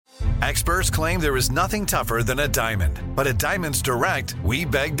Experts claim there is nothing tougher than a diamond. But at Diamonds Direct, we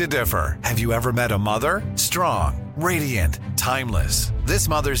beg to differ. Have you ever met a mother? Strong, radiant, timeless. This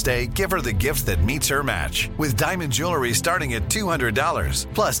Mother's Day, give her the gift that meets her match. With diamond jewelry starting at $200.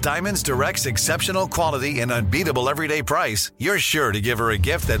 Plus Diamonds Direct's exceptional quality and unbeatable everyday price, you're sure to give her a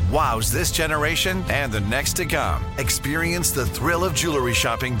gift that wows this generation and the next to come. Experience the thrill of jewelry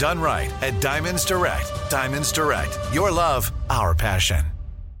shopping done right at Diamonds Direct. Diamonds Direct. Your love, our passion.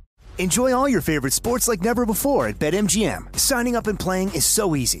 Enjoy all your favorite sports like never before at BetMGM. Signing up and playing is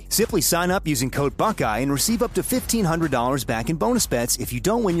so easy. Simply sign up using code Buckeye and receive up to $1,500 back in bonus bets if you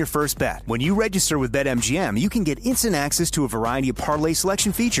don't win your first bet. When you register with BetMGM, you can get instant access to a variety of parlay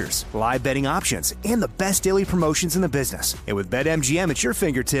selection features, live betting options, and the best daily promotions in the business. And with BetMGM at your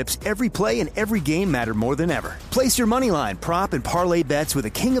fingertips, every play and every game matter more than ever. Place your moneyline, prop, and parlay bets with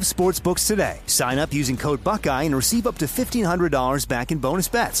the king of sportsbooks today. Sign up using code Buckeye and receive up to $1,500 back in bonus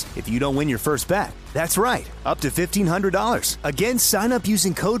bets if you don't win your first bet. That's right, up to $1,500. Again, sign up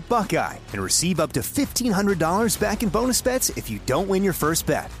using code Buckeye and receive up to $1,500 back in bonus bets if you don't win your first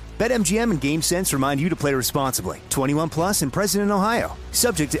bet. BetMGM and GameSense remind you to play responsibly. 21 plus and present in Ohio.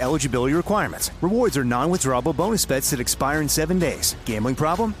 Subject to eligibility requirements. Rewards are non-withdrawable bonus bets that expire in 7 days. Gambling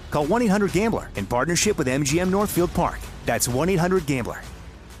problem? Call 1-800-GAMBLER in partnership with MGM Northfield Park. That's 1-800-GAMBLER.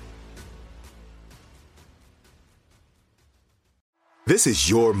 This is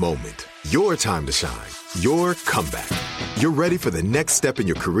your moment, your time to shine, your comeback. You're ready for the next step in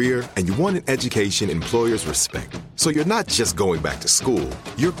your career, and you want an education employers respect. So you're not just going back to school,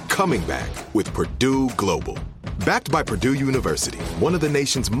 you're coming back with Purdue Global. Backed by Purdue University, one of the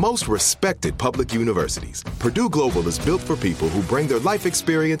nation's most respected public universities, Purdue Global is built for people who bring their life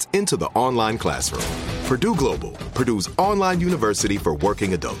experience into the online classroom. Purdue Global, Purdue's online university for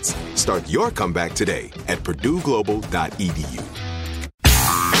working adults. Start your comeback today at purdueglobal.edu.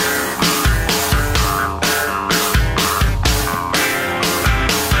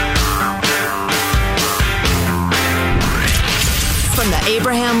 From the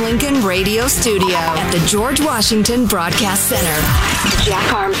Abraham Lincoln Radio Studio at the George Washington Broadcast Center,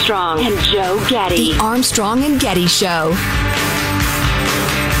 Jack Armstrong and Joe Getty. The Armstrong and Getty Show.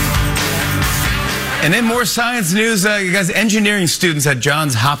 And in more science news, you guys, engineering students at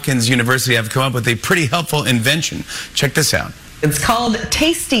Johns Hopkins University have come up with a pretty helpful invention. Check this out. It's called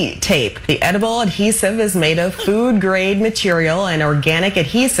Tasty Tape. The edible adhesive is made of food-grade material and organic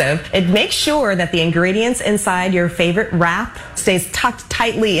adhesive. It makes sure that the ingredients inside your favorite wrap stays tucked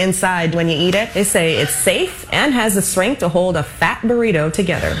tightly inside when you eat it. They say it's safe and has the strength to hold a fat burrito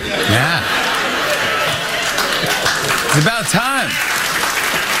together. Yeah. It's about time.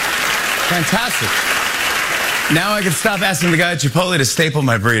 Fantastic. Now I can stop asking the guy at Chipotle to staple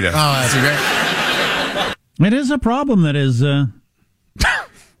my burrito. Oh, that's great. It is a problem that has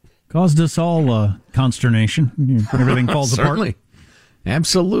caused us all consternation when everything falls apart. Certainly.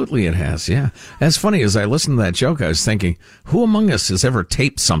 Absolutely it has, yeah. As funny as I listened to that joke, I was thinking, who among us has ever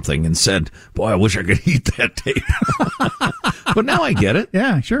taped something and said, boy, I wish I could eat that tape. But now I get it.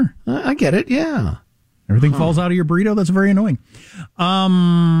 Yeah, sure. I get it, yeah. Everything falls out of your burrito. That's very annoying.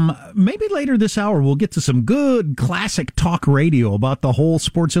 Maybe later this hour we'll get to some good classic talk radio about the whole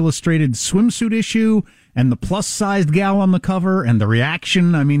Sports Illustrated swimsuit issue and the plus-sized gal on the cover and the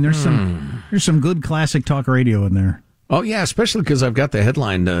reaction. I mean, there's some good classic talk radio in there. Oh, yeah, especially because I've got the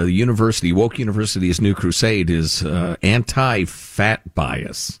headline, Woke University's new crusade is anti-fat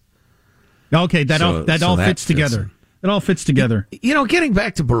bias. Okay, that all fits together. It all fits together. You know, getting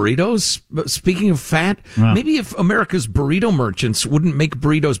back to burritos, speaking of fat, maybe if America's burrito merchants wouldn't make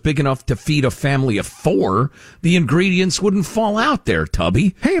burritos big enough to feed a family of 4, the ingredients wouldn't fall out there,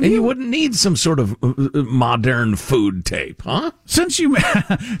 Tubby. Hey, and you wouldn't need some sort of modern food tape, huh? Since you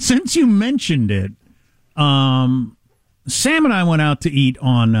mentioned it, Sam and I went out to eat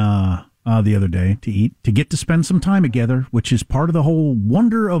on the other day to get to spend some time together, which is part of the whole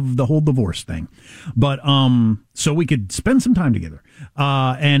wonder of the whole divorce thing. But so we could spend some time together.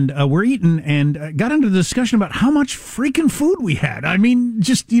 And we're eating and got into the discussion about how much freaking food we had. I mean,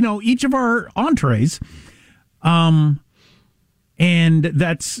 just, each of our entrees. And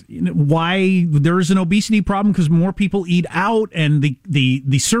that's why there is an obesity problem, because more people eat out and the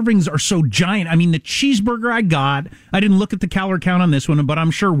servings are so giant. I mean, the cheeseburger I got, I didn't look at the calorie count on this one, but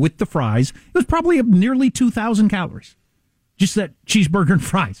I'm sure with the fries, it was probably nearly 2,000 calories. Just that cheeseburger and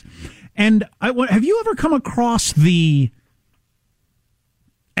fries. And have you ever come across the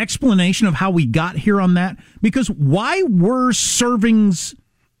explanation of how we got here on that? Because why were servings...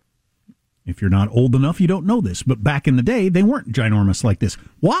 If you're not old enough, you don't know this. But back in the day, they weren't ginormous like this.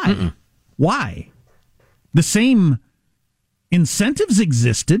 Why? Why? The same incentives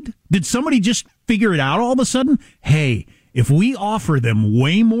existed. Did somebody just figure it out all of a sudden? Hey, if we offer them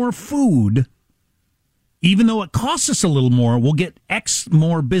way more food, even though it costs us a little more, we'll get X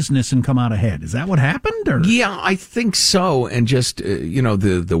more business and come out ahead. Is that what happened? Or? Yeah, I think so. And just,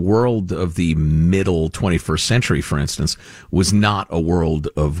 the world of the middle 21st century, for instance, was not a world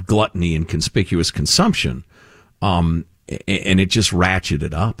of gluttony and conspicuous consumption. And it just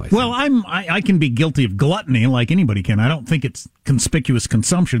ratcheted up, I think. Well, I can be guilty of gluttony like anybody can. I don't think it's conspicuous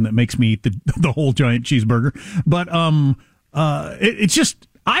consumption that makes me eat the whole giant cheeseburger. But it's just,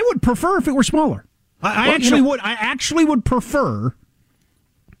 I would prefer if it were smaller. I actually would prefer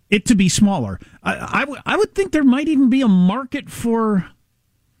it to be smaller. I would think there might even be a market for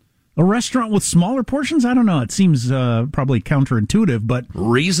a restaurant with smaller portions. I don't know. It seems probably counterintuitive, but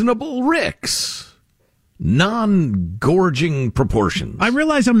Reasonable Rick's, non-gorging proportions. I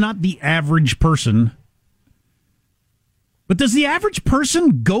realize I'm not the average person, but does the average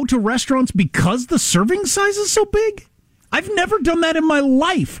person go to restaurants because the serving size is so big? I've never done that in my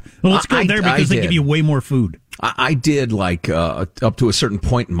life. Well, let's go there because they give you way more food. I did, up to a certain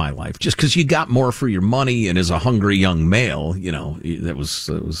point in my life, just because you got more for your money, and as a hungry young male, that was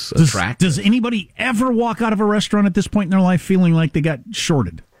attractive. Does anybody ever walk out of a restaurant at this point in their life feeling like they got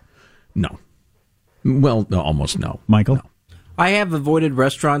shorted? No. Well, no, almost no. Michael? No. I have avoided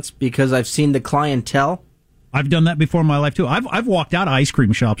restaurants because I've seen the clientele. I've done that before in my life, too. I've walked out of ice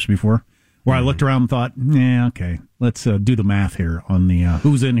cream shops before, where I looked around and thought, okay, let's do the math here on the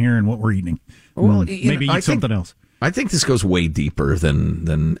who's in here and what we're eating. Well, maybe eat something else. I think this goes way deeper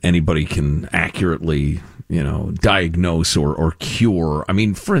than anybody can accurately, diagnose or cure. I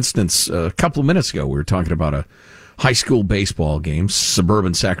mean, for instance, a couple of minutes ago, we were talking about a high school baseball game,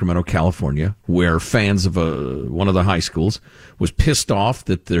 suburban Sacramento, California, where fans of one of the high schools was pissed off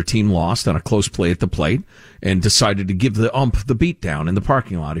that their team lost on a close play at the plate and decided to give the ump the beatdown in the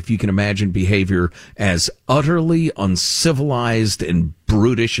parking lot. If you can imagine behavior as utterly uncivilized and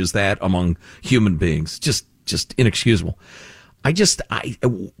brutish as that among human beings, just inexcusable. And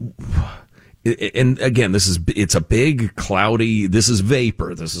again, it's a big, cloudy, this is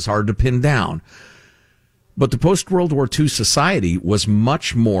vapor, this is hard to pin down. But the post-World War II society was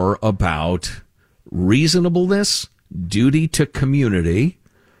much more about reasonableness, duty to community,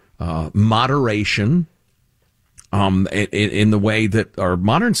 moderation, in the way that our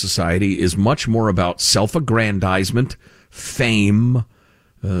modern society is much more about self-aggrandizement, fame,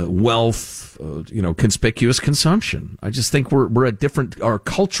 wealth, conspicuous consumption. I just think we're at different, our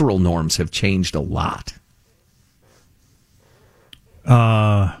cultural norms have changed a lot.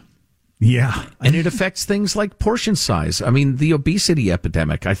 Yeah. And it affects things like portion size. I mean, the obesity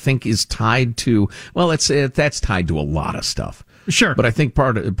epidemic, I think, is tied to, that's tied to a lot of stuff. Sure. But I think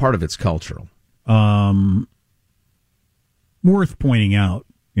part of it's cultural. Worth pointing out,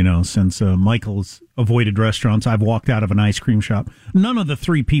 since Michael's avoided restaurants, I've walked out of an ice cream shop. None of the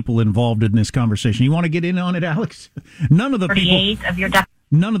three people involved in this conversation. You want to get in on it, Alex? None of the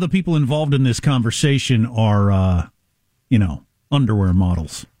people involved in this conversation are, underwear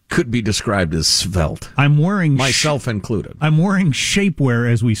models. Could be described as svelte. I'm wearing myself included. I'm wearing shapewear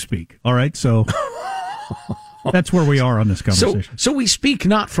as we speak. All right, so that's where we are on this conversation. So we speak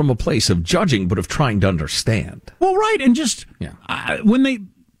not from a place of judging, but of trying to understand. Well, right, and just when they,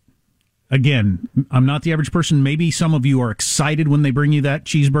 again, I'm not the average person. Maybe some of you are excited when they bring you that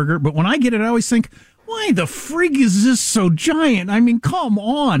cheeseburger, but when I get it, I always think, why the frig is this so giant? I mean, come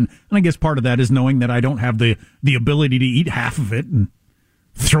on. And I guess part of that is knowing that I don't have the ability to eat half of it and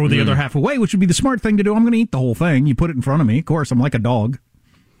throw the other half away, which would be the smart thing to do. I'm going to eat the whole thing. You put it in front of me. Of course, I'm like a dog.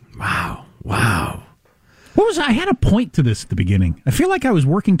 Wow. I had a point to this at the beginning. I feel like I was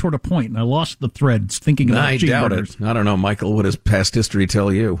working toward a point, and I lost the threads thinking about cheeseburgers. I doubt it. I don't know, Michael. What does past history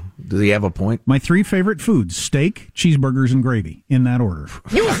tell you? Does he have a point? My three favorite foods: steak, cheeseburgers, and gravy, in that order.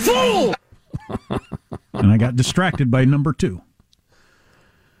 You fool! And I got distracted by number 2.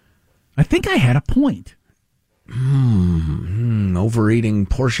 I think I had a point. Overeating,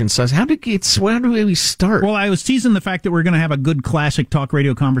 portion size. How do we start? Well, I was teasing the fact that we're going to have a good classic talk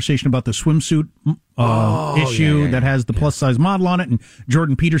radio conversation about the swimsuit issue that has the plus size model on it, and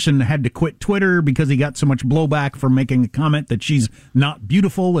Jordan Peterson had to quit Twitter because he got so much blowback for making a comment that she's not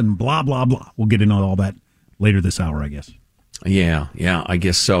beautiful and blah blah blah. We'll get into all that later this hour, I guess. Yeah, I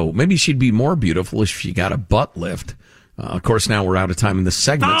guess so. Maybe she'd be more beautiful if she got a butt lift. Of course, now we're out of time in this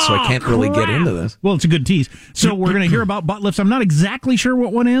segment, so I can't really get into this. Well, it's a good tease. So we're going to hear about butt lifts. I'm not exactly sure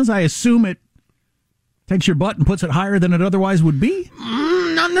what one is. I assume it takes your butt and puts it higher than it otherwise would be?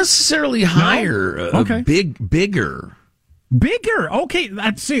 Not necessarily higher. No? Okay. Bigger. Bigger. Okay.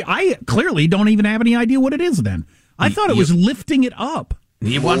 See, I clearly don't even have any idea what it is then. I thought it was lifting it up.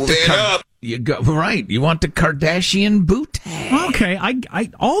 You want You want the Kardashian bootay. Okay,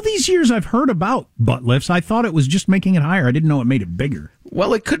 I all these years I've heard about butt lifts. I thought it was just making it higher. I didn't know it made it bigger.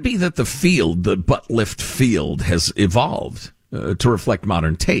 Well, it could be that the butt lift field has evolved to reflect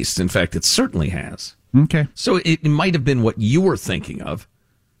modern tastes. In fact, it certainly has. Okay. So it might have been what you were thinking of,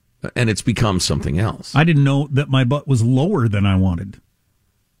 and it's become something else. I didn't know that my butt was lower than I wanted.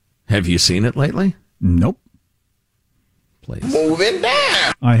 Have you seen it lately? Nope. Please. Moving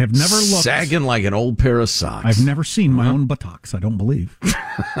down. I have never looked. Sagging like an old pair of socks. I've never seen my own buttocks, I don't believe.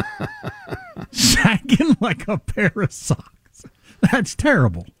 Sagging like a pair of socks. That's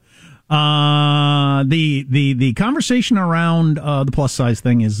terrible. The conversation around the plus size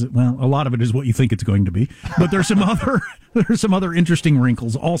thing is, well, a lot of it is what you think it's going to be, but there's some other interesting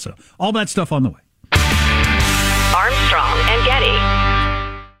wrinkles also. All that stuff on the way. Armstrong and Getty.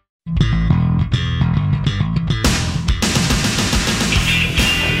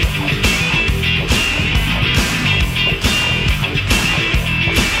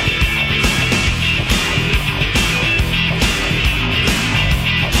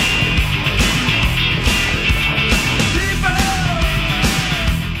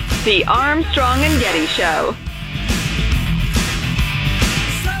 The Armstrong and Getty Show.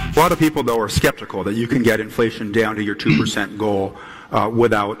 A lot of people, though, are skeptical that you can get inflation down to your 2% goal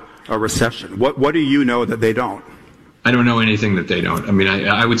without a recession. What do you know that they don't? I don't know anything that they don't. I mean,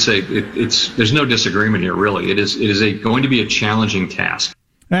 I would say there's no disagreement here, really. It is going to be a challenging task.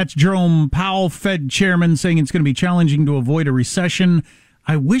 That's Jerome Powell, Fed chairman, saying it's going to be challenging to avoid a recession.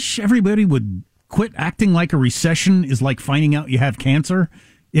 I wish everybody would quit acting like a recession is like finding out you have cancer.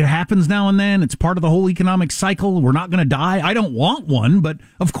 It happens now and then. It's part of the whole economic cycle. We're not going to die. I don't want one, but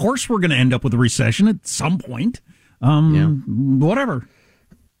of course we're going to end up with a recession at some point. Whatever.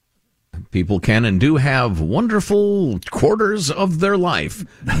 People can and do have wonderful quarters of their life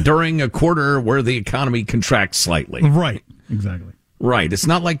during a quarter where the economy contracts slightly. Right. Exactly. Right. It's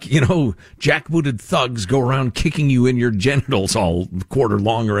not like, jackbooted thugs go around kicking you in your genitals all quarter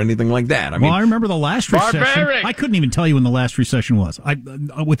long or anything like that. I remember the last recession. I couldn't even tell you when the last recession was.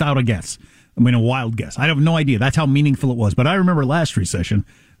 Without a guess. A wild guess. I have no idea. That's how meaningful it was. But I remember last recession,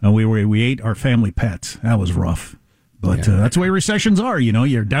 we ate our family pets. That was rough. But that's the way recessions are.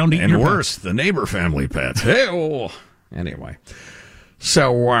 You're down to eat your worse, pets. The neighbor family pets. Hey-oh. Anyway.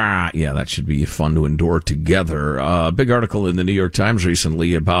 So, that should be fun to endure together. A big article in the New York Times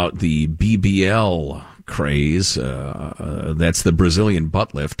recently about the BBL craze. That's the Brazilian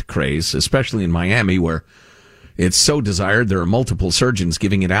butt lift craze, especially in Miami, where it's so desired. There are multiple surgeons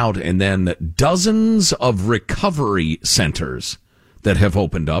giving it out, and then dozens of recovery centers that have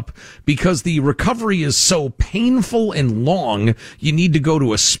opened up because the recovery is so painful and long. You need to go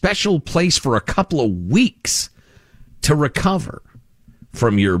to a special place for a couple of weeks to recover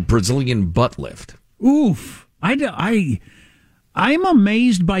from your Brazilian butt lift. Oof. I'm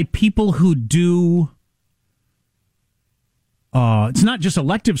amazed by people who do, it's not just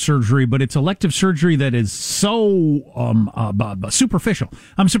elective surgery, but it's elective surgery that is so superficial.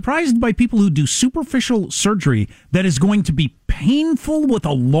 I'm surprised by people who do superficial surgery that is going to be painful with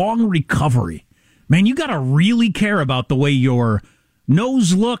a long recovery. Man, you got to really care about the way your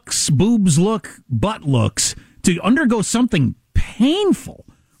nose looks, boobs look, butt looks to undergo something painful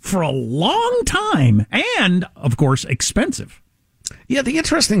for a long time and, of course, expensive. Yeah, the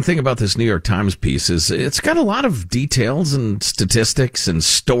interesting thing about this New York Times piece is it's got a lot of details and statistics and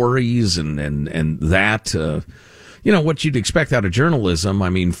stories and that, what you'd expect out of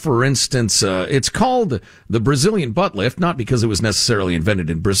journalism. For instance, it's called the Brazilian butt lift, not because it was necessarily invented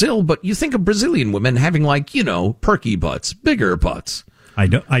in Brazil, but you think of Brazilian women having perky butts, bigger butts. I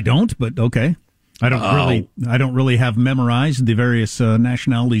don't, but okay. I don't really have memorized the various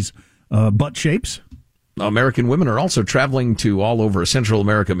nationalities' butt shapes. American women are also traveling to all over Central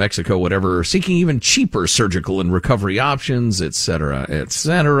America, Mexico, whatever, seeking even cheaper surgical and recovery options, et cetera, et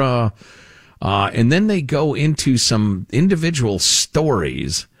cetera. And then they go into some individual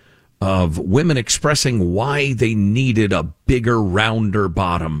stories of women expressing why they needed a bigger, rounder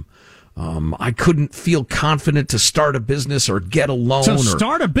bottom. I couldn't feel confident to start a business or get a loan or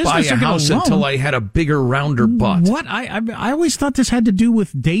start a business buy a house until I had a bigger, rounder butt. What? I always thought this had to do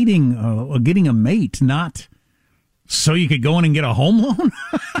with dating, or getting a mate, not so you could go in and get a home loan.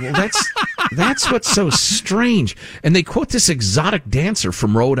 Well, that's what's so strange. And they quote this exotic dancer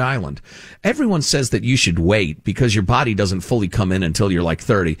from Rhode Island. Everyone says that you should wait because your body doesn't fully come in until you're like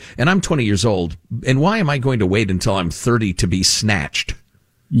 30. And I'm 20 years old. And why am I going to wait until I'm 30 to be snatched?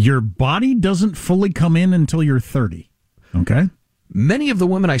 Your body doesn't fully come in until you're 30. Okay? Many of the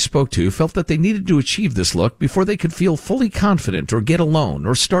women I spoke to felt that they needed to achieve this look before they could feel fully confident or get a loan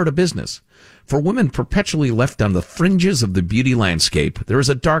or start a business. For women perpetually left on the fringes of the beauty landscape, there is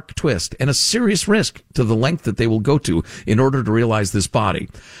a dark twist and a serious risk to the length that they will go to in order to realize this body.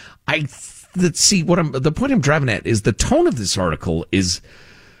 The point I'm driving at is the tone of this article is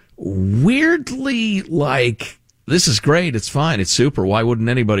weirdly like, this is great, it's fine, it's super, why wouldn't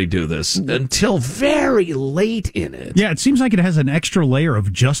anybody do this? Until very late in it. Yeah, it seems like it has an extra layer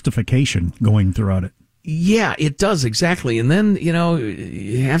of justification going throughout it. Yeah, it does, exactly. And then,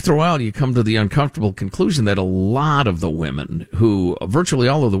 after a while, you come to the uncomfortable conclusion that a lot of the women virtually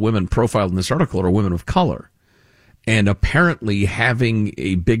all of the women profiled in this article are women of color. And apparently having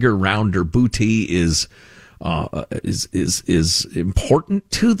a bigger, rounder booty is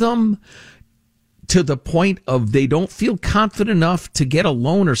important to them, to the point of they don't feel confident enough to get a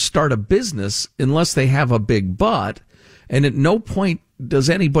loan or start a business unless they have a big butt. And at no point does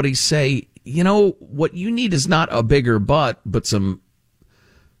anybody say, what you need is not a bigger butt, but some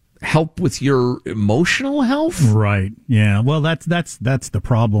help with your emotional health. Right. Yeah. Well, that's the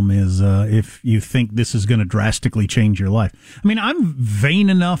problem is, if you think this is going to drastically change your life. I mean, I'm vain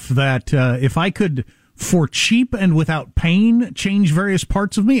enough that, if I could for cheap and without pain change various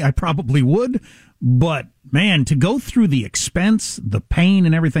parts of me, I probably would. But man, to go through the expense, the pain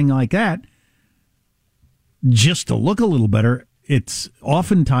and everything like that, just to look a little better, it's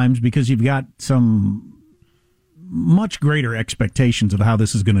oftentimes because you've got some much greater expectations of how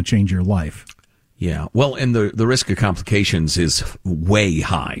this is going to change your life. Yeah. Well, and the risk of complications is way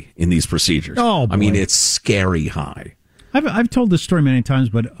high in these procedures. Oh, boy. I mean, it's scary high. I've told this story many times,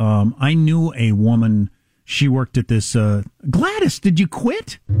 but I knew a woman, she worked at this, Gladys, did you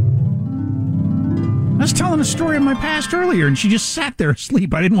quit? I was telling a story of my past earlier, and she just sat there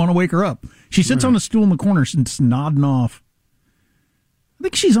asleep. I didn't want to wake her up. She sits on a stool in the corner and just nodding off. I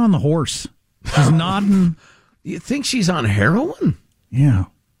think she's on the horse. She's nodding. You think she's on heroin? Yeah.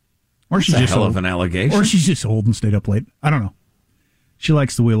 Or That's she's a just hell old. of an allegation. Or she's just old and stayed up late. I don't know. She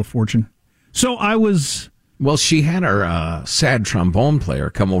likes the Wheel of Fortune. So I was... Well, she had her sad trombone player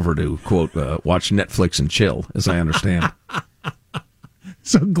come over to, quote, watch Netflix and chill, as I understand.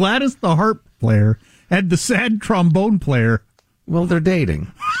 So Gladys, the harp player, had the sad trombone player. Well, they're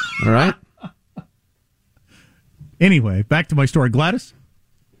dating. All right? Anyway, back to my story. Gladys?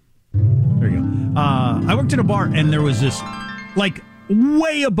 There you go. I worked at a bar, and there was this,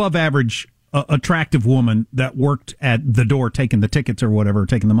 way above average attractive woman that worked at the door taking the tickets or whatever,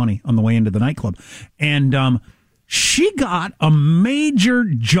 taking the money on the way into the nightclub. And she got a major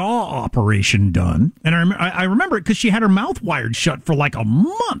jaw operation done. And I remember it because she had her mouth wired shut for like a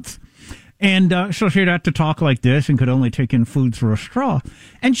month. And so she'd have to talk like this and could only take in food through a straw.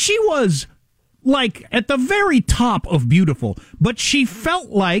 And she was at the very top of beautiful, but she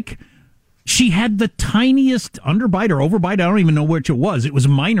felt like she had the tiniest underbite or overbite. I don't even know which it was. It was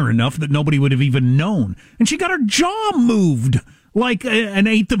minor enough that nobody would have even known. And she got her jaw moved like an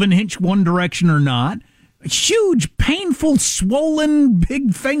eighth of an inch one direction or not. Huge, painful, swollen,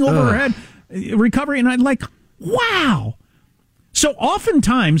 big thing over her head. Recovery. And I'm like, wow. So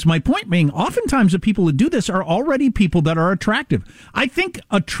oftentimes, my point being, oftentimes the people that do this are already people that are attractive. I think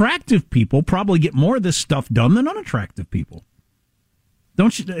attractive people probably get more of this stuff done than unattractive people.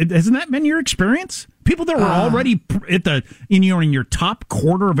 Don't you? Hasn't that been your experience? People that were already in your top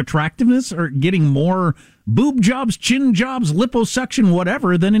quarter of attractiveness are getting more boob jobs, chin jobs, liposuction,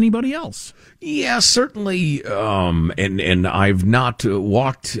 whatever, than anybody else. Yeah, certainly. And I've not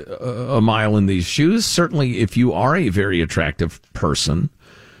walked a mile in these shoes. Certainly, if you are a very attractive person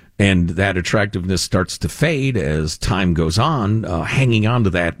and that attractiveness starts to fade as time goes on, hanging on to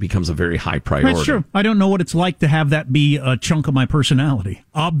that becomes a very high priority. That's true. I don't know what it's like to have that be a chunk of my personality,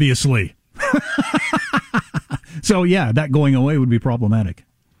 obviously. So, yeah, that going away would be problematic.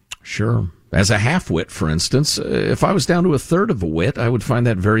 Sure. As a half-wit, for instance, if I was down to a third of a wit, I would find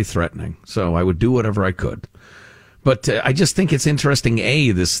that very threatening. So I would do whatever I could. But I just think it's interesting,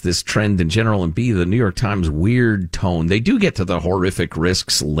 A, this trend in general, and B, the New York Times weird tone. They do get to the horrific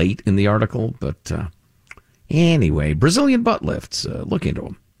risks late in the article, but anyway, Brazilian butt lifts, look into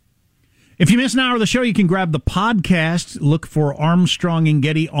them. If you miss an hour of the show, you can grab the podcast. Look for Armstrong and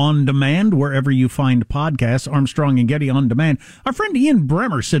Getty On Demand, wherever you find podcasts, Armstrong and Getty On Demand. Our friend Ian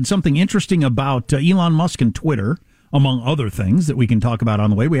Bremmer said something interesting about Elon Musk and Twitter, among other things that we can talk about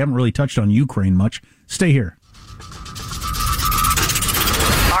on the way. We haven't really touched on Ukraine much. Stay here.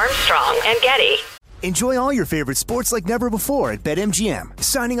 Armstrong and Getty. Enjoy all your favorite sports like never before at BetMGM.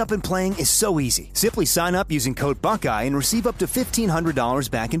 Signing up and playing is so easy. Simply sign up using code Buckeye and receive up to $1,500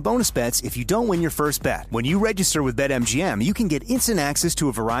 back in bonus bets if you don't win your first bet. When you register with BetMGM, you can get instant access to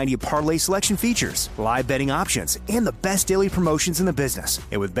a variety of parlay selection features, live betting options, and the best daily promotions in the business.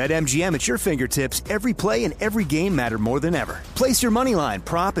 And with BetMGM at your fingertips, every play and every game matter more than ever. Place your moneyline,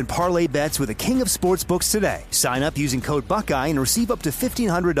 prop, and parlay bets with the king of sportsbooks today. Sign up using code Buckeye and receive up to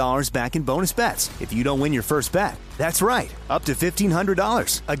 $1,500 back in bonus bets if you don't win your first bet. That's right, up to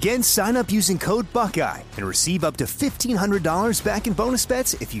 $1,500. Again, sign up using code Buckeye and receive up to $1,500 back in bonus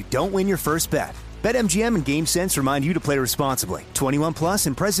bets if you don't win your first bet. BetMGM and GameSense remind you to play responsibly. 21 plus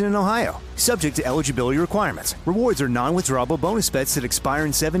and present in Ohio. Subject to eligibility requirements. Rewards are non-withdrawable bonus bets that expire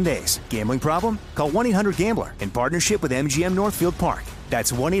in 7 days. Gambling problem? Call 1-800-GAMBLER in partnership with MGM Northfield Park.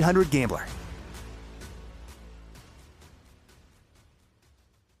 That's 1-800-GAMBLER.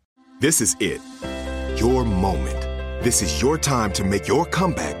 This is it. Your moment. This is your time to make your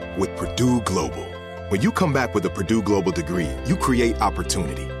comeback with Purdue Global. When you come back with a Purdue Global degree, you create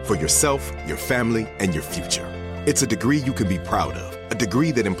opportunity for yourself, your family, and your future. It's a degree you can be proud of, a degree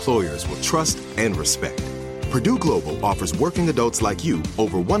that employers will trust and respect. Purdue Global offers working adults like you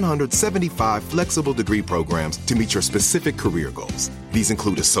over 175 flexible degree programs to meet your specific career goals. These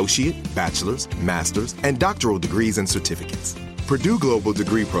include associate, bachelor's, master's, and doctoral degrees and certificates. Purdue Global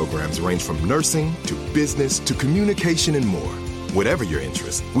degree programs range from nursing to business to communication and more. Whatever your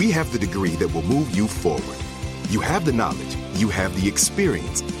interest, we have the degree that will move you forward. You have the knowledge, you have the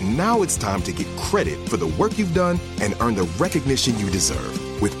experience. Now it's time to get credit for the work you've done and earn the recognition you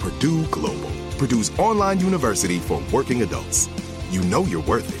deserve with Purdue Global, Purdue's online university for working adults. You know you're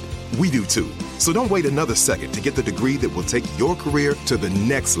worth it. We do too. So don't wait another second to get the degree that will take your career to the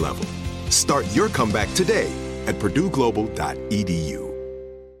next level. Start your comeback today at purdueglobal.edu.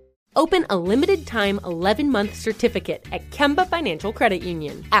 Open a limited-time 11-month certificate at Kemba Financial Credit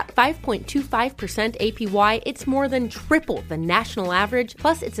Union. At 5.25% APY, it's more than triple the national average,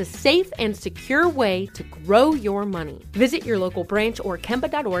 plus it's a safe and secure way to grow your money. Visit your local branch or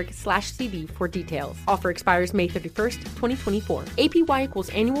kemba.org/CD for details. Offer expires May 31st, 2024. APY equals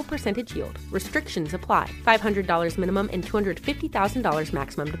annual percentage yield. Restrictions apply. $500 minimum and $250,000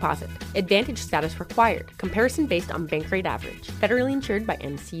 maximum deposit. Advantage status required. Comparison based on bank rate average. Federally insured by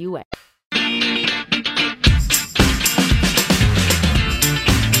NCUA.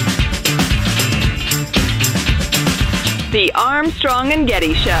 The Armstrong and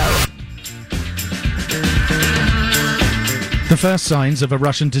Getty Show. The first signs of a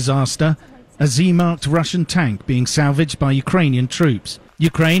Russian disaster, a Z-marked Russian tank being salvaged by Ukrainian troops.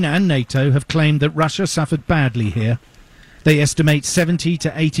 Ukraine and NATO have claimed that Russia suffered badly here. They estimate 70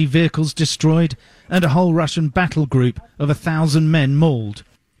 to 80 vehicles destroyed and a whole Russian battle group of 1,000 men mauled.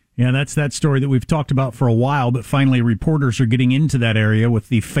 Yeah, that's that story that we've talked about for a while, but finally reporters are getting into that area with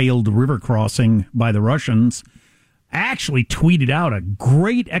the failed river crossing by the Russians. I actually tweeted out a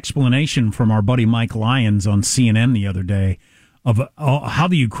great explanation from our buddy Mike Lyons on CNN the other day of how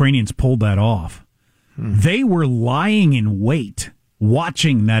the Ukrainians pulled that off. They were lying in wait,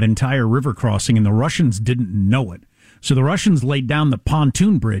 watching that entire river crossing, and the Russians didn't know it. So the Russians laid down the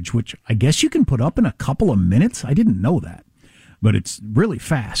pontoon bridge, which I guess you can put up in a couple of minutes. I didn't know that, but it's really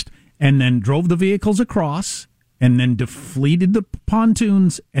fast. And then drove the vehicles across, and then defleeted the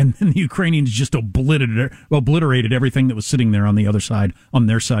pontoons, and then the Ukrainians just obliterated everything that was sitting there on the other side, on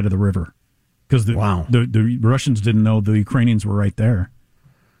their side of the river. Because the Russians didn't know the Ukrainians were right there.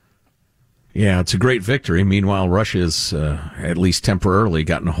 Yeah, it's a great victory. Meanwhile, Russia's at least temporarily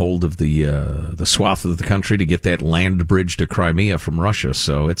gotten a hold of the swath of the country to get that land bridge to Crimea from Russia,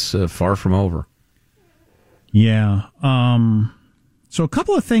 so it's far from over. Yeah. So a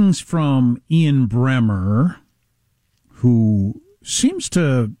couple of things from Ian Bremmer, who seems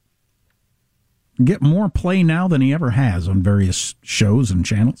to get more play now than he ever has on various shows and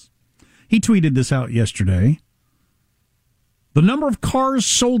channels. He tweeted this out yesterday. The number of cars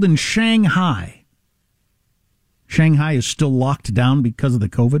sold in Shanghai. Shanghai is still locked down because of the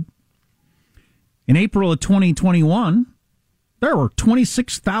COVID. In April of 2021, there were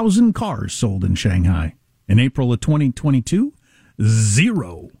 26,000 cars sold in Shanghai. In April of 2022,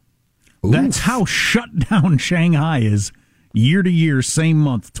 0. Oof. That's how shut down Shanghai is year to year, same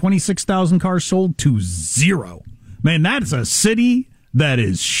month. 26,000 cars sold to 0. Man, that's a city that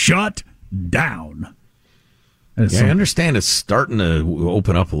is shut down. Yeah, I understand it's starting to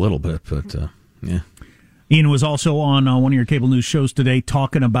open up a little bit, but yeah. Ian was also on one of your cable news shows today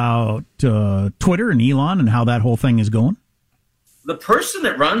talking about Twitter and Elon and how that whole thing is going. The person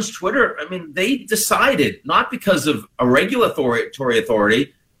that runs Twitter, I mean, they decided, not because of a regulatory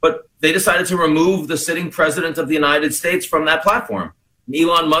authority, but they decided to remove the sitting president of the United States from that platform. And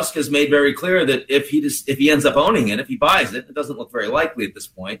Elon Musk has made very clear that if he ends up owning it, if he buys it, it doesn't look very likely at this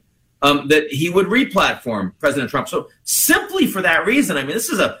point, that he would re-platform President Trump. So simply for that reason, I mean, this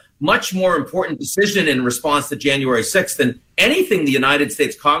is a much more important decision in response to January 6th than anything the United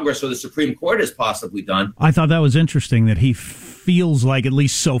States Congress or the Supreme Court has possibly done. I thought that was interesting that he feels like, at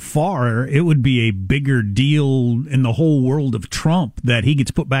least so far, it would be a bigger deal in the whole world of Trump that he gets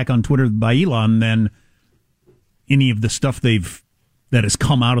put back on Twitter by Elon than any of the stuff that has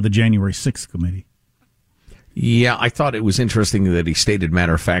come out of the January 6th committee. Yeah, I thought it was interesting that he stated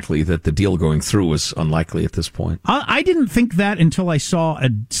matter-of-factly that the deal going through was unlikely at this point. I didn't think that until I saw a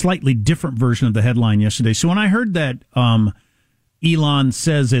slightly different version of the headline yesterday. So when I heard that Elon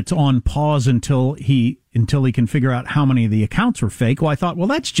says it's on pause until he can figure out how many of the accounts were fake, well, I thought, well,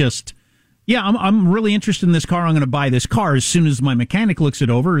 that's just, yeah, I'm really interested in this car. I'm going to buy this car. As soon as my mechanic looks it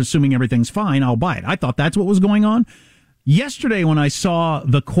over, assuming everything's fine, I'll buy it. I thought that's what was going on. Yesterday when I saw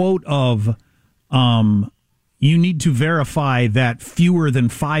the quote of you need to verify that fewer than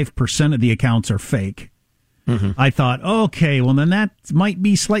 5% of the accounts are fake. Mm-hmm. I thought, okay, well, then that might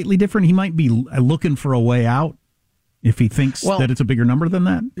be slightly different. He might be looking for a way out if he thinks that it's a bigger number than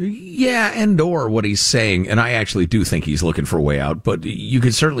that. Yeah, and or what he's saying, and I actually do think he's looking for a way out, but you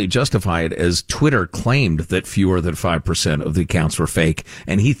could certainly justify it as Twitter claimed that fewer than 5% of the accounts were fake,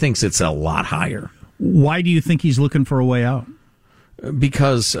 and he thinks it's a lot higher. Why do you think he's looking for a way out?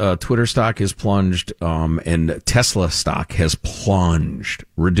 Because Twitter stock has plunged and Tesla stock has plunged,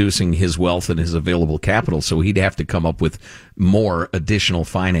 reducing his wealth and his available capital. So he'd have to come up with more additional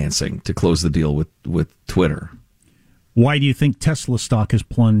financing to close the deal with Twitter. Why do you think Tesla stock has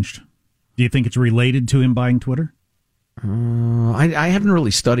plunged? Do you think it's related to him buying Twitter? I haven't really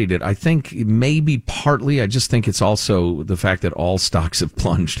studied it. I think maybe partly. I just think it's also the fact that all stocks have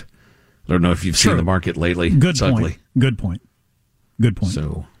plunged. I don't know if you've seen the market lately. Good point. Good point.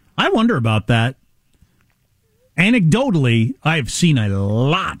 So I wonder about that. Anecdotally, I've seen a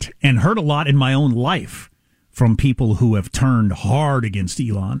lot and heard a lot in my own life from people who have turned hard against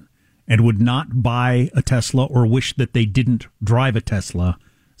Elon and would not buy a Tesla or wish that they didn't drive a Tesla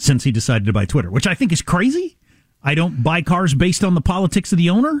since he decided to buy Twitter, which I think is crazy. I don't buy cars based on the politics of the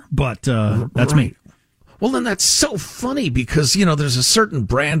owner, but that's me. Well, then that's so funny because, there's a certain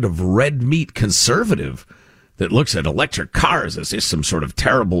brand of red meat conservative that looks at electric cars as if some sort of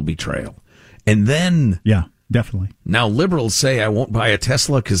terrible betrayal. And then... Yeah, definitely. Now liberals say I won't buy a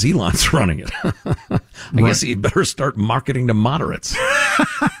Tesla because Elon's running it. I guess he better start marketing to moderates.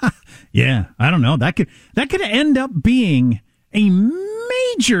 Yeah, I don't know. That could end up being a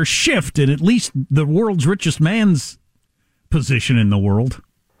major shift in at least the world's richest man's position in the world.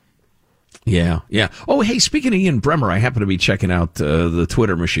 Yeah. Oh, hey, speaking of Ian Bremmer, I happen to be checking out the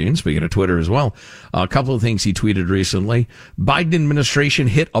Twitter machine, speaking of Twitter as well. A couple of things he tweeted recently. Biden administration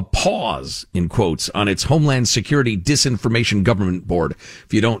hit a pause, in quotes, on its Homeland Security Disinformation Government Board.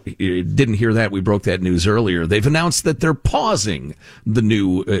 If you didn't hear that, we broke that news earlier. They've announced that they're pausing the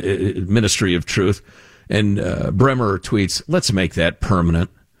new Ministry of Truth. And Bremmer tweets, let's make that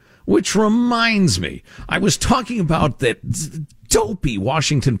permanent. Which reminds me, I was talking about that dopey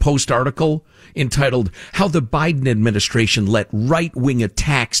Washington Post article entitled How the Biden Administration Let Right-Wing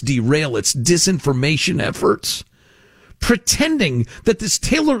Attacks Derail Its Disinformation Efforts. Pretending that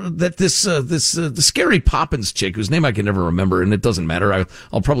the Scary Poppins chick, whose name I can never remember, and it doesn't matter,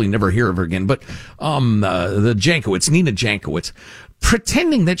 I'll probably never hear of her again, but Nina Jankowicz,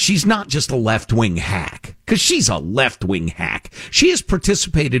 pretending that she's not just a left-wing hack, because she's a left-wing hack. She has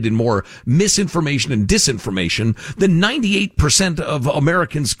participated in more misinformation and disinformation than 98% of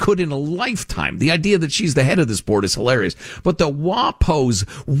Americans could in a lifetime. The idea that she's the head of this board is hilarious. But the WAPO's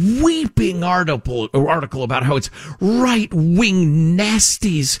weeping article about how it's right-wing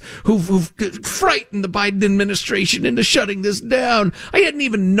nasties who've frightened the Biden administration into shutting this down. I hadn't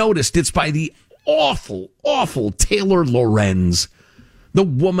even noticed it's by the awful Taylor Lorenz. The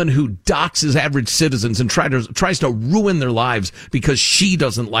woman who doxes average citizens and tries to ruin their lives because she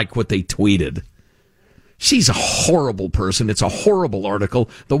doesn't like what they tweeted. She's a horrible person. It's a horrible article.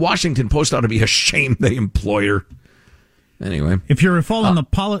 The Washington Post ought to be ashamed they employ her. Anyway. If you're following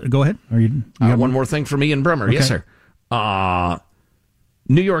go ahead. One more thing from Ian Bremmer. Okay. Yes, sir.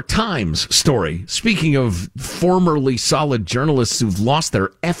 New York Times story. Speaking of formerly solid journalists who've lost their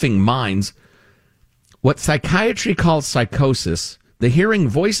effing minds, what psychiatry calls psychosis, the Hearing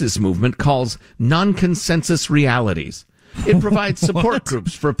Voices movement calls non-consensus realities. It provides support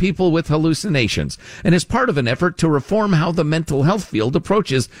groups for people with hallucinations and is part of an effort to reform how the mental health field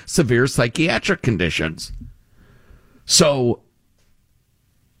approaches severe psychiatric conditions. So,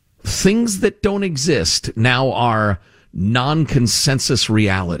 things that don't exist now are non-consensus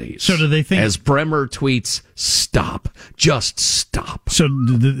realities. So do they think... As Bremer tweets, stop. Just stop. So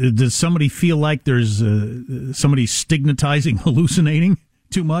does somebody feel like there's somebody stigmatizing hallucinating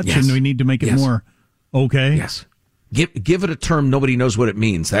too much, Yes. and we need to make it Yes. more okay? Yes. Give it a term nobody knows what it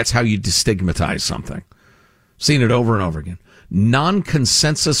means. That's how you destigmatize something. Seen it over and over again.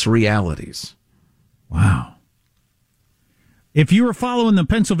 Non-consensus realities. Wow. If you were following the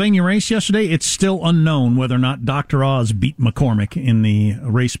Pennsylvania race yesterday, it's still unknown whether or not Dr. Oz beat McCormick in the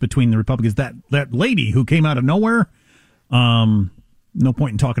race between the Republicans. That lady who came out of nowhere, no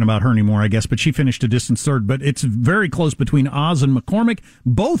point in talking about her anymore, I guess, but she finished a distant third. But it's very close between Oz and McCormick,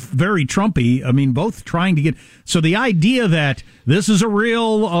 both very Trumpy. I mean, both trying to get... So the idea that this is a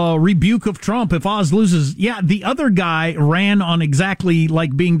real rebuke of Trump if Oz loses, yeah, the other guy ran on exactly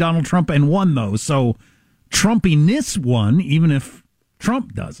like being Donald Trump and won, though. So Trumpiness won, even if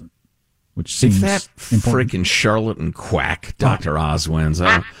Trump doesn't, which seems if that important. freaking charlatan quack Dr. Oz wins...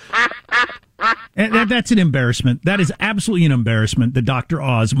 And that's an embarrassment. That is absolutely an embarrassment that Dr.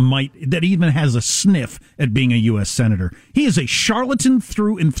 Oz that even has a sniff at being a U.S. Senator. He is a charlatan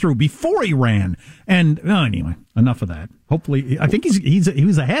through and through before he ran. And anyway, enough of that. Hopefully, I think he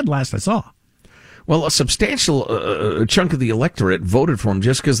was ahead last I saw. Well, a substantial chunk of the electorate voted for him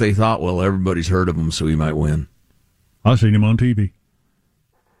just because they thought, well, everybody's heard of him, so he might win. I've seen him on TV.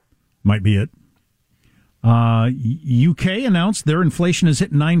 Might be it. UK announced their inflation has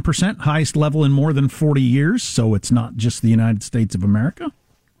hit 9%, highest level in more than 40 years, so it's not just the United States of America.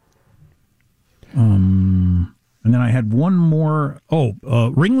 And then I had one more.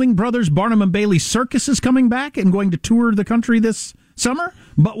 Ringling Brothers Barnum and Bailey Circus is coming back and going to tour the country this summer,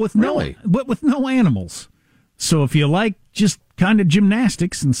 but with no animals. So if you like just kind of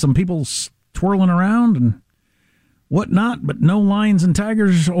gymnastics and some people twirling around and whatnot, but no lions and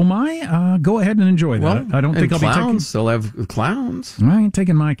tigers, oh my, go ahead and enjoy that. I don't think I'll be taking... They'll have clowns. I ain't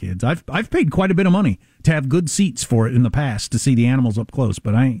taking my kids. I've paid quite a bit of money to have good seats for it in the past to see the animals up close,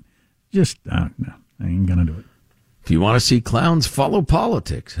 but I ain't just, no, I ain't gonna do it. If you want to see clowns, follow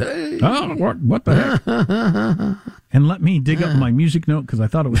politics. Hey. Oh, what the heck? And let me dig up my music note because I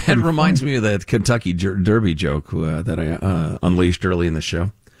thought it was That reminds funny. me of that Kentucky Derby joke that I unleashed early in the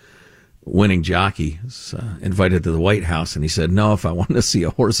show. Winning jockey was invited to the White House, and he said, no, if I wanted to see a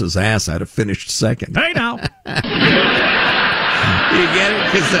horse's ass, I'd have finished second. Hey, now. You get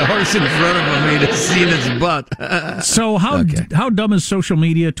it? Because the horse in front of him, he'd have seen his butt. So how dumb is social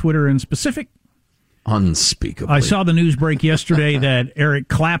media, Twitter in specific? Unspeakably. I saw the news break yesterday that Eric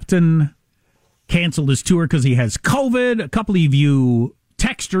Clapton canceled his tour because he has COVID. A couple of you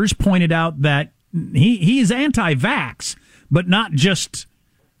texters pointed out that he is anti-vax, but not just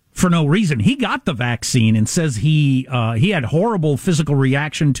for no reason. He got the vaccine and says he had horrible physical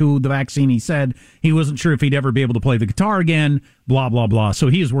reaction to the vaccine. He said he wasn't sure if he'd ever be able to play the guitar again, blah, blah, blah. So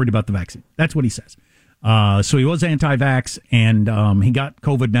he is worried about the vaccine. That's what he says. So he was anti-vax, and he got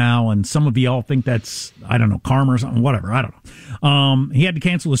COVID now, and some of y'all think that's, I don't know, karma or something, whatever, I don't know. He had to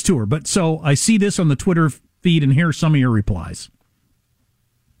cancel his tour. But so I see this on the Twitter feed, and here are some of your replies.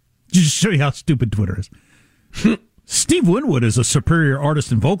 Just to show you how stupid Twitter is. Steve Winwood is a superior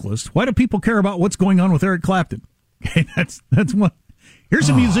artist and vocalist. Why do people care about what's going on with Eric Clapton? Okay, that's what. Here's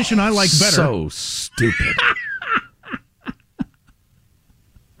a musician I like better. So stupid.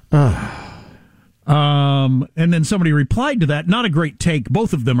 And then somebody replied to that. Not a great take.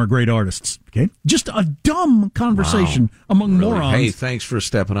 Both of them are great artists. Okay, just a dumb conversation among morons. Hey, thanks for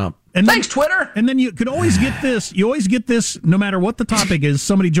stepping up. And thanks, Twitter. And then you could always get this. You always get this, no matter what the topic is.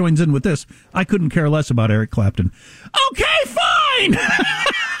 Somebody joins in with this. I couldn't care less about Eric Clapton. Okay, fine.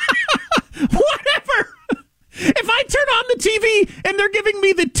 Whatever. If I turn on the TV and they're giving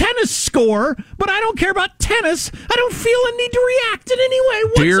me the tennis score, but I don't care about tennis, I don't feel a need to react in any way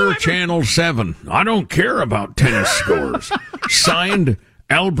whatsoever. Dear Channel 7, I don't care about tennis scores. Signed,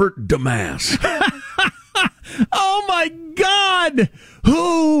 Albert Damas. Oh, my God.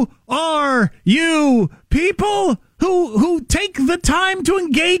 Who are you people who take the time to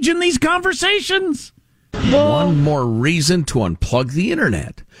engage in these conversations? One more reason to unplug the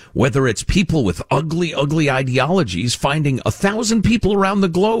internet. Whether it's people with ugly, ugly ideologies finding 1,000 people around the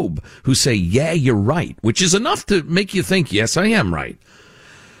globe who say, yeah, you're right, which is enough to make you think, yes, I am right.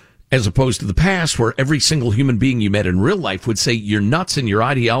 As opposed to the past where every single human being you met in real life would say, you're nuts and your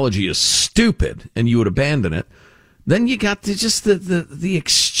ideology is stupid, and you would abandon it. Then you got the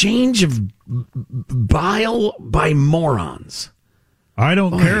exchange of bile by morons. I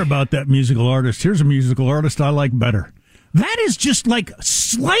don't care about that musical artist. Here's a musical artist I like better. That is just like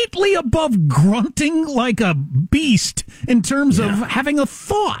slightly above grunting like a beast in terms of having a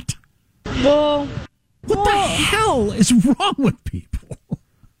thought. What the hell is wrong with people?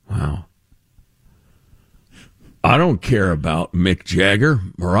 Wow. I don't care about Mick Jagger.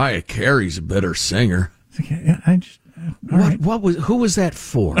 Mariah Carey's a better singer. Okay, Who was that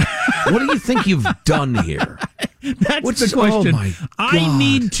for? What do you think you've done here? That's the question. Oh my God. I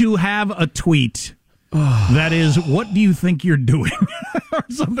need to have a tweet that is, what do you think you're doing? Or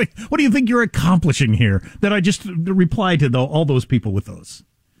something. What do you think you're accomplishing here? That I just reply to all those people with those.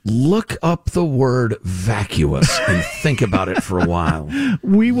 Look up the word vacuous and think about it for a while.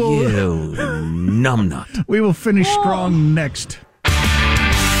 We will. You numbnut. We will finish strong next.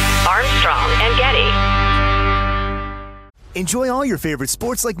 Armstrong and Getty. Enjoy all your favorite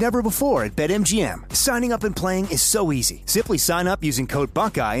sports like never before at BetMGM. Signing up and playing is so easy. Simply sign up using code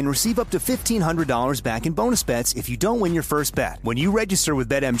Buckeye and receive up to $1,500 back in bonus bets if you don't win your first bet. When you register with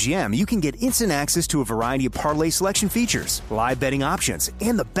BetMGM, you can get instant access to a variety of parlay selection features, live betting options,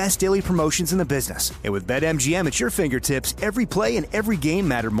 and the best daily promotions in the business. And with BetMGM at your fingertips, every play and every game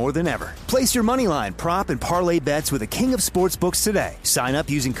matter more than ever. Place your moneyline, prop, and parlay bets with the king of sportsbooks today. Sign up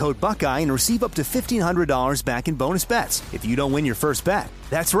using code Buckeye and receive up to $1,500 back in bonus bets if you don't win your first bet.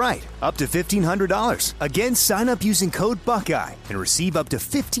 That's right, up to $1,500. Again, sign up using code Buckeye and receive up to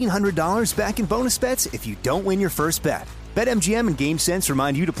 $1,500 back in bonus bets if you don't win your first bet. BetMGM and GameSense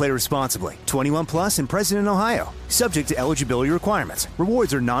remind you to play responsibly. 21 plus and present in Ohio. Subject to eligibility requirements.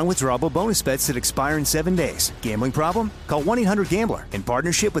 Rewards are non-withdrawable bonus bets that expire in 7 days. Gambling problem? Call 1-800-GAMBLER in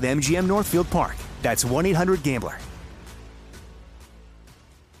partnership with MGM Northfield Park. That's 1-800-GAMBLER.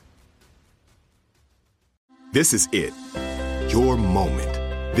 This is it. Your moment.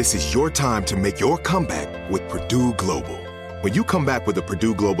 This is your time to make your comeback with Purdue Global. When you come back with a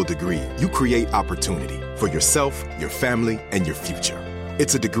Purdue Global degree, you create opportunity for yourself, your family, and your future.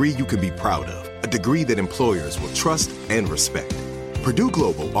 It's a degree you can be proud of, a degree that employers will trust and respect. Purdue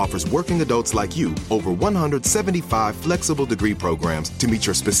Global offers working adults like you over 175 flexible degree programs to meet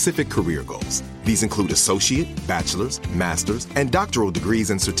your specific career goals. These include associate, bachelor's, master's, and doctoral degrees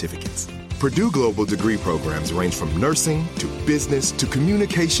and certificates. Purdue Global degree programs range from nursing to business to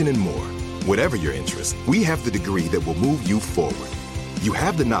communication and more. Whatever your interest, we have the degree that will move you forward. You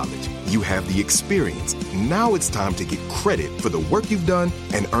have the knowledge, you have the experience. Now it's time to get credit for the work you've done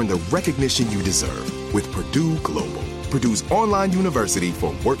and earn the recognition you deserve with Purdue Global, Purdue's online university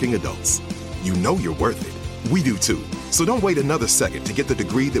for working adults. You know you're worth it. We do too. So don't wait another second to get the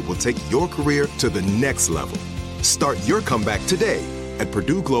degree that will take your career to the next level. Start your comeback today at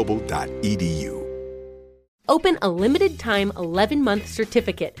purdueglobal.edu. Open a limited-time 11-month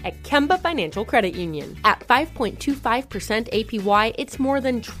certificate at Kemba Financial Credit Union. At 5.25% APY, it's more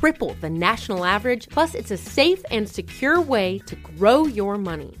than triple the national average, plus it's a safe and secure way to grow your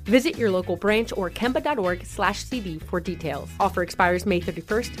money. Visit your local branch or kemba.org/CD for details. Offer expires May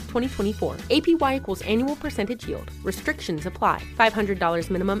 31st, 2024. APY equals annual percentage yield. Restrictions apply. $500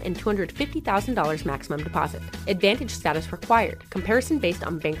 minimum and $250,000 maximum deposit. Advantage status required. Comparison based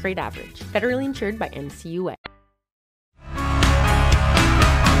on bank rate average. Federally insured by NCUA.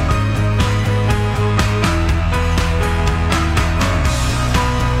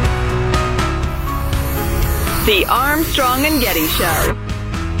 The Armstrong and Getty Show.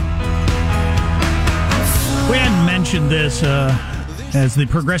 We hadn't mentioned this as the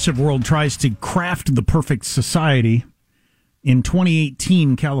progressive world tries to craft the perfect society. In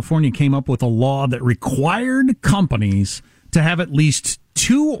 2018, California came up with a law that required companies to have at least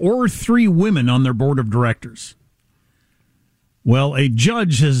 2 or 3 women on their board of directors. Well, a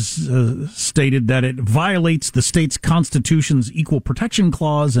judge has stated that it violates the state's constitution's equal protection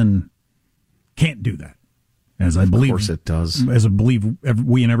clause and can't do that. As I believe, of course it does. As I believe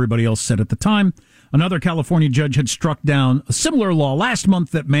we and everybody else said at the time. Another California judge had struck down a similar law last month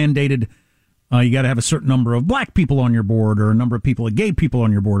that mandated you got to have a certain number of black people on your board or a number of gay people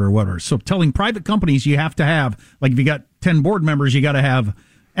on your board or whatever. So telling private companies you have to have, like if you got 10 board members, you got to have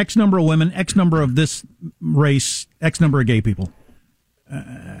X number of women, X number of this race, X number of gay people.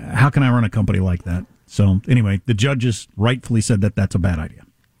 How can I run a company like that? So anyway, the judges rightfully said that that's a bad idea.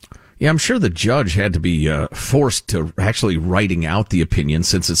 Yeah, I'm sure the judge had to be forced to actually writing out the opinion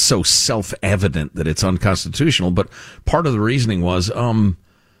since it's so self-evident that it's unconstitutional. But part of the reasoning was, number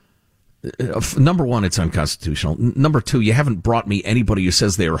one, it's unconstitutional. Number two, you haven't brought me anybody who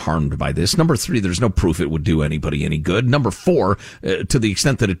says they are harmed by this. Number three, there's no proof it would do anybody any good. Number four, to the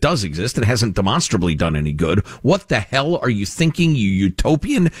extent that it does exist, it hasn't demonstrably done any good. What the hell are you thinking, you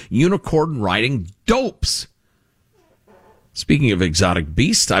utopian, unicorn-riding dopes? Speaking of exotic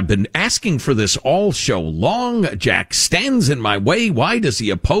beasts, I've been asking for this all show long. Jack stands in my way. Why does he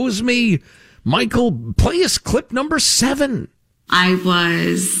oppose me? Michael, play us clip number 7. I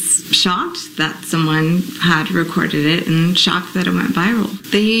was shocked that someone had recorded it and shocked that it went viral.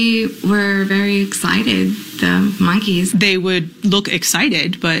 They were very excited, the monkeys. They would look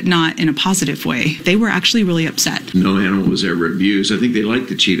excited, but not in a positive way. They were actually really upset. No animal was ever abused. I think they liked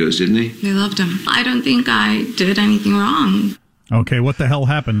the Cheetos, didn't they? They loved them. I don't think I did anything wrong. Okay, what the hell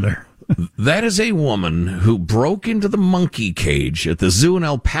happened there? That is a woman who broke into the monkey cage at the zoo in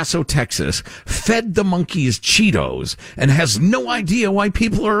El Paso, Texas, fed the monkeys Cheetos, and has no idea why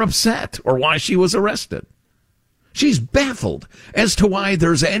people are upset or why she was arrested. She's baffled as to why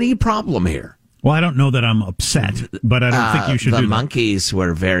there's any problem here. Well, I don't know that I'm upset, but I don't think you should do that. The monkeys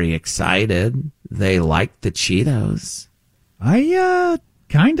were very excited. They liked the Cheetos. I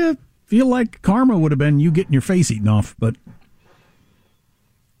kind of feel like karma would have been you getting your face eaten off, but...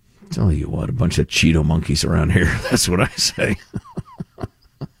 Tell you what, a bunch of Cheeto monkeys around here. That's what I say.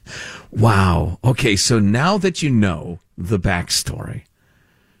 Wow. Okay, so now that you know the backstory,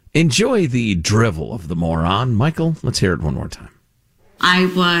 enjoy the drivel of the moron. Michael, let's hear it one more time. I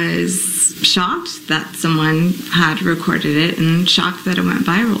was shocked that someone had recorded it and shocked that it went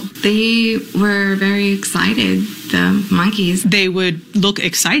viral. They were very excited, the monkeys. They would look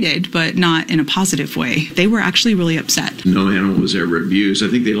excited, but not in a positive way. They were actually really upset. No animal was ever abused. I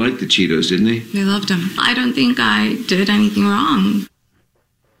think they liked the Cheetos, didn't they? They loved them. I don't think I did anything wrong.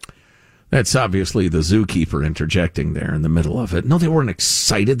 That's obviously the zookeeper interjecting there in the middle of it. No, they weren't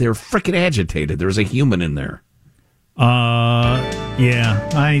excited. They were freaking agitated. There was a human in there. Yeah,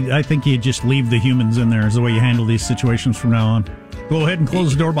 I think you just leave the humans in there is the way you handle these situations from now on. Go ahead and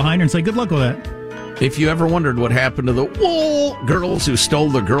close the door behind her and say, good luck with that. If you ever wondered what happened to the girls who stole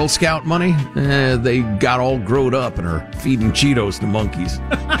the Girl Scout money, they got all growed up and are feeding Cheetos to monkeys.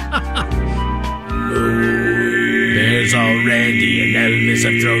 There's already an Elvis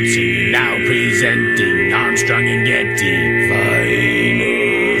of throat singing, now presenting Armstrong and Getty. Final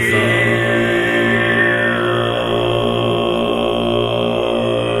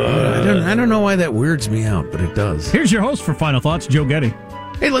I don't know why that weirds me out, but it does. Here's your host for Final Thoughts, Joe Getty.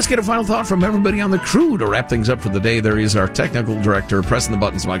 Hey, let's get a final thought from everybody on the crew to wrap things up for the day. There is our technical director, pressing the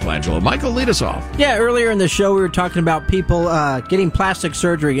buttons, Michelangelo. Michael, lead us off. Yeah, earlier in the show, we were talking about people getting plastic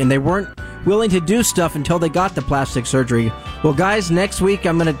surgery, and they weren't willing to do stuff until they got the plastic surgery. Well, guys, next week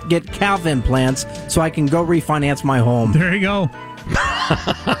I'm going to get calf implants so I can go refinance my home. There you go.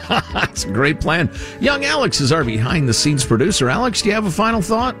 That's a great plan. Young Alex is our behind-the-scenes producer. Alex, do you have a final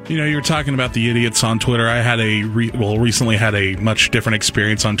thought? You know, you were talking about the idiots on Twitter. I had recently had a much different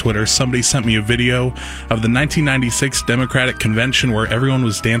experience on Twitter. Somebody sent me a video of the 1996 Democratic Convention where everyone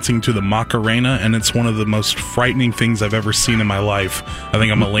was dancing to the Macarena, and it's one of the most frightening things I've ever seen in my life. I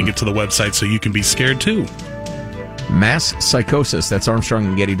think I'm going to link it to the website so you can be scared, too. Mass psychosis. That's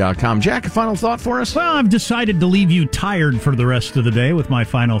ArmstrongandGetty.com. Jack, a final thought for us? Well, I've decided to leave you tired for the rest of the day with my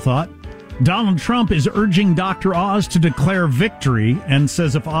final thought. Donald Trump is urging Dr. Oz to declare victory and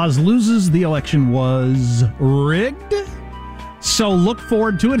says if Oz loses, the election was rigged. So look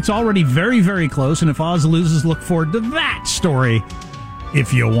forward to it. It's already very, very close. And if Oz loses, look forward to that story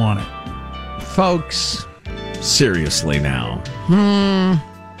if you want it. Folks, seriously now.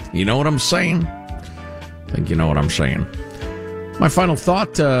 You know what I'm saying? I think you know what I'm saying. My final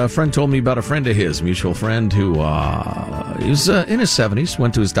thought, a friend told me about a friend of his, mutual friend, who he was in his 70s,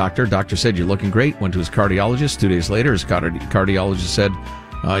 went to his doctor. Doctor said, you're looking great. Went to his cardiologist. 2 days later, his cardiologist said,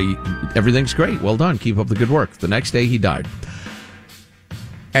 everything's great. Well done. Keep up the good work. The next day, he died.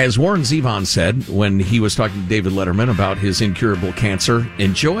 As Warren Zevon said when he was talking to David Letterman about his incurable cancer,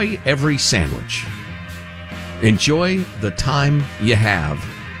 enjoy every sandwich. Enjoy the time you have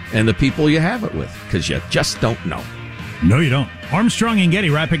and the people you have it with, because you just don't know. No, you don't. Armstrong and Getty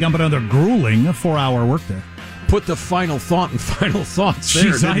wrapping up another grueling 4-hour workday. Put the final thought and final thoughts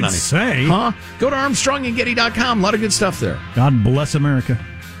there, Jeez, didn't I'd I? say. Huh? Go to ArmstrongandGetty.com. A lot of good stuff there. God bless America.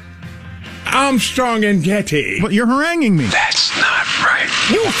 Armstrong and Getty. But you're haranguing me. That's not right.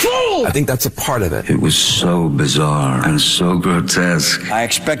 You fool! I think that's a part of it. It was so bizarre and so grotesque. I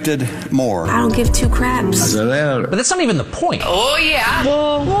expected more. I don't give two craps. But that's not even the point. Oh, yeah.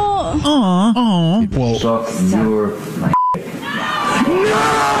 Well, suck your...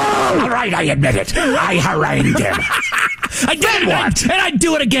 No! All right, I admit it. I harangued him. I did what? And I'd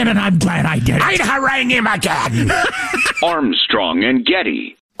do it again, and I'm glad I did it. I'd harangue him again. Armstrong and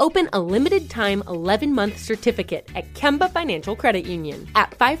Getty. Open a limited-time 11-month certificate at Kemba Financial Credit Union.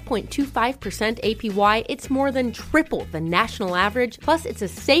 At 5.25% APY, it's more than triple the national average, plus it's a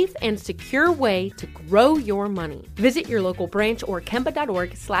safe and secure way to grow your money. Visit your local branch or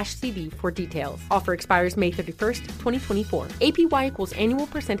kemba.org/CD for details. Offer expires May 31st, 2024. APY equals annual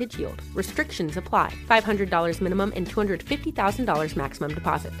percentage yield. Restrictions apply. $500 minimum and $250,000 maximum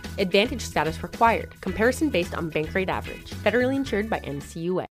deposit. Advantage status required. Comparison based on bank rate average. Federally insured by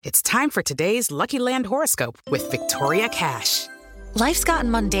NCUA. It's time for today's Lucky Land horoscope with Victoria Cash. Life's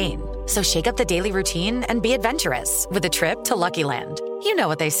gotten mundane, so shake up the daily routine and be adventurous with a trip to Lucky Land. You know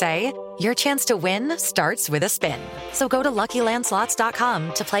what they say, your chance to win starts with a spin. So go to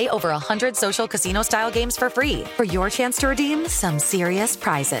LuckyLandSlots.com to play over 100 social casino-style games for free for your chance to redeem some serious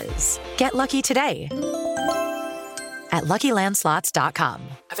prizes. Get lucky today at LuckyLandSlots.com.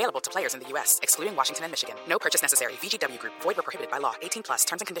 Available to players in the U.S., excluding Washington and Michigan. No purchase necessary. VGW Group. Void where prohibited by law. 18+.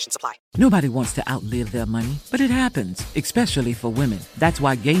 Terms and conditions apply. Nobody wants to outlive their money, but it happens, especially for women. That's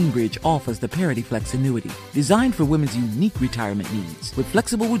why GameBridge offers the Parity Flex annuity, designed for women's unique retirement needs, with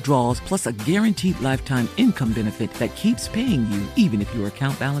flexible withdrawals plus a guaranteed lifetime income benefit that keeps paying you even if your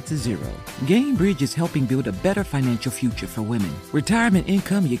account balance is zero. GameBridge is helping build a better financial future for women. Retirement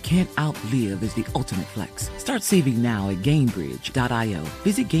income you can't outlive is the ultimate flex. Start saving now at GameBridge.io.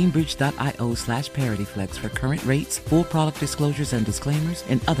 Visit GameBridge.io/ParityFlex for current rates, full product disclosures and disclaimers,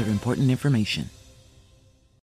 and other important information.